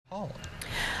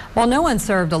Well, no one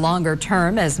served a longer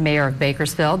term as mayor of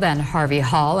Bakersfield than Harvey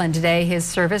Hall, and today his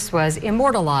service was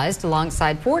immortalized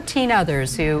alongside 14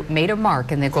 others who made a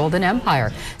mark in the Golden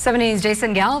Empire. 7's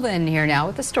Jason Galvin here now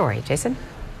with the story. Jason?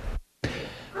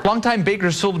 Longtime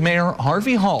Bakersfield Mayor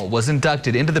Harvey Hall was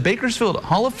inducted into the Bakersfield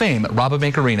Hall of Fame at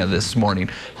Rabobank Arena this morning.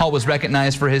 Hall was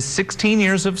recognized for his 16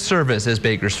 years of service as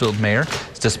Bakersfield mayor.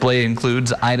 His display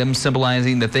includes items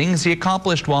symbolizing the things he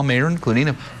accomplished while mayor, including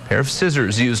a pair of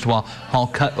scissors used while Hall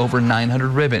cut over 900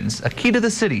 ribbons, a key to the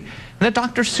city, and a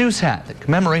Dr. Seuss hat that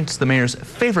commemorates the mayor's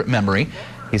favorite memory.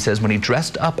 He says when he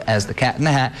dressed up as the Cat in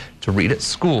the Hat to read at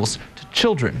schools to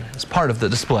children as part of the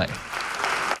display.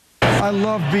 I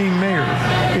love being mayor,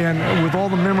 and with all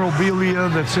the memorabilia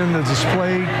that's in the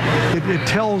display, it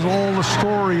tells all the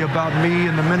story about me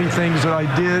and the many things that I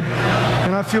did,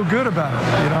 and I feel good about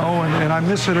it, you know, and I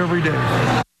miss it every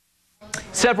day.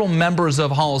 Several members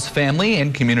of Hall's family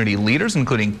and community leaders,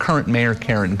 including current Mayor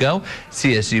Karen Go,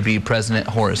 CSUB President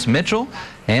Horace Mitchell,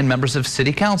 and members of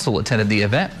City Council attended the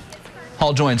event.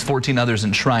 Hall joins 14 others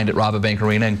enshrined at Rabobank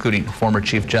Arena, including former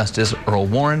Chief Justice Earl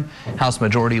Warren, House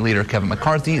Majority Leader Kevin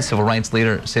McCarthy, Civil Rights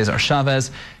Leader Cesar Chavez,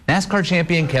 NASCAR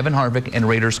champion Kevin Harvick, and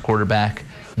Raiders quarterback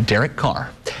Derek Carr.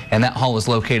 And that hall is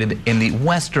located in the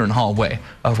western hallway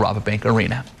of Rabobank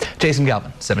Arena. Jason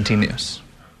Galvin, 17 News.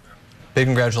 Big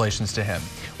congratulations to him.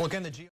 Well, again,